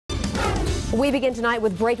We begin tonight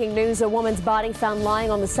with breaking news. A woman's body found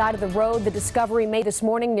lying on the side of the road. The discovery made this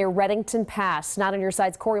morning near Redington Pass. Not on your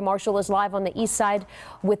side's Corey Marshall is live on the east side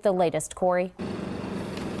with the latest. Corey.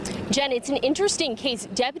 Jen, it's an interesting case.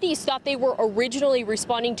 Deputies thought they were originally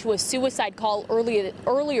responding to a suicide call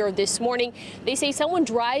earlier this morning. They say someone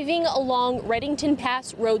driving along Redington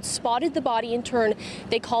Pass Road spotted the body in turn.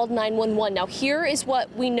 They called 911. Now, here is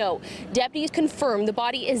what we know. Deputies confirm the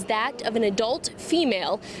body is that of an adult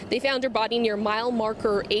female. They found her body near mile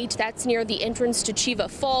marker 8. That's near the entrance to Chiva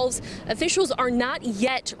Falls. Officials are not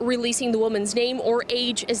yet releasing the woman's name or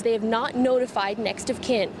age as they have not notified next of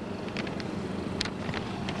kin.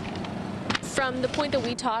 From the point that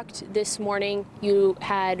we talked this morning, you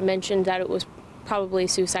had mentioned that it was probably a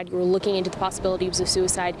suicide. You were looking into the possibility it was a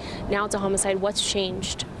suicide. Now it's a homicide. What's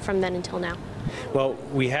changed from then until now? Well,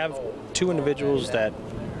 we have two individuals that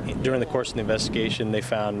during the course of the investigation they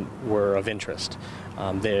found were of interest.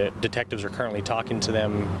 The detectives are currently talking to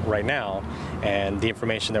them right now, and the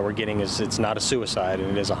information that we're getting is it's not a suicide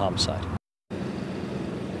and it is a homicide.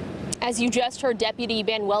 As you just heard Deputy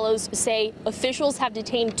Banuelos say, officials have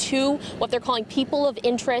detained two, what they're calling people of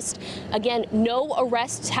interest. Again, no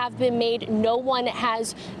arrests have been made. No one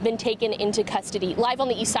has been taken into custody. Live on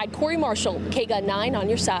the east side, Corey Marshall, KGUN-9 on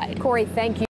your side. Corey, thank you.